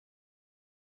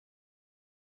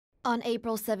On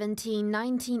April 17,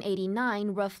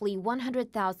 1989, roughly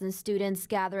 100,000 students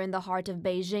gather in the heart of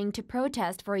Beijing to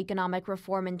protest for economic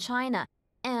reform in China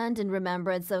and in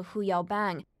remembrance of Hu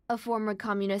Yaobang, a former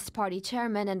Communist Party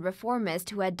chairman and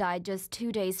reformist who had died just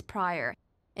 2 days prior.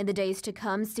 In the days to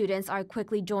come, students are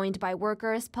quickly joined by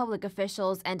workers, public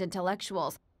officials, and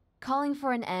intellectuals, calling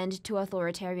for an end to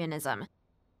authoritarianism.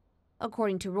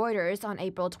 According to Reuters, on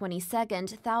April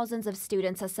 22nd, thousands of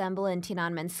students assemble in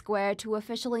Tiananmen Square to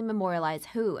officially memorialize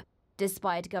Hu,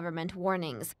 despite government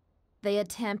warnings. They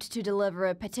attempt to deliver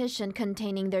a petition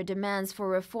containing their demands for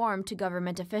reform to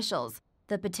government officials.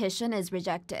 The petition is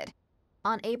rejected.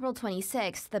 On April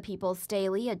 26th, the People's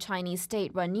Daily, a Chinese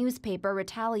state-run newspaper,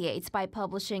 retaliates by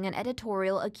publishing an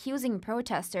editorial accusing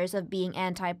protesters of being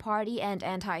anti-party and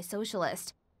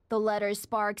anti-socialist. The letter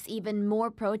sparks even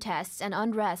more protests and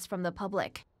unrest from the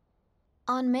public.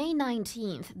 On May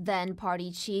 19th,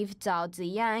 then-party chief Zhao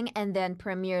Ziyang and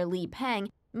then-premier Li Peng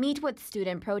meet with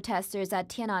student protesters at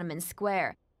Tiananmen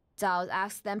Square. Zhao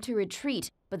asks them to retreat,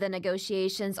 but the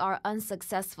negotiations are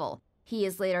unsuccessful. He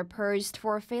is later purged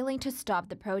for failing to stop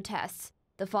the protests.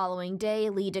 The following day,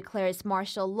 Li declares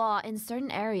martial law in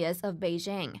certain areas of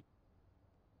Beijing.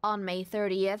 On May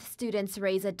 30th, students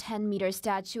raise a 10-meter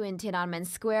statue in Tiananmen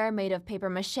Square made of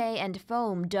papier-mâché and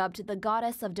foam dubbed the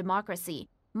Goddess of Democracy,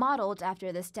 modeled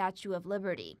after the Statue of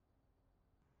Liberty.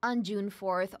 On June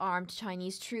 4th, armed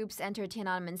Chinese troops enter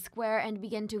Tiananmen Square and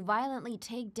begin to violently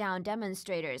take down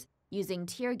demonstrators using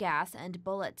tear gas and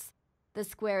bullets. The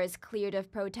square is cleared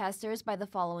of protesters by the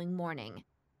following morning.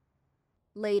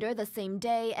 Later the same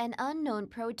day, an unknown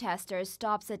protester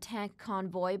stops a tank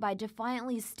convoy by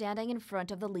defiantly standing in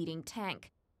front of the leading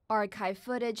tank. Archive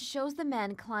footage shows the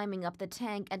man climbing up the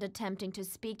tank and attempting to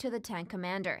speak to the tank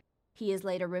commander. He is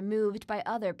later removed by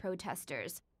other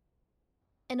protesters.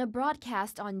 In a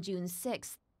broadcast on June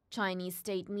 6th, Chinese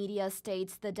state media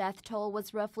states the death toll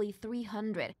was roughly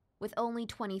 300, with only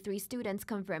 23 students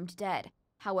confirmed dead.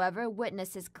 However,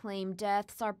 witnesses claim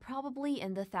deaths are probably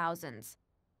in the thousands.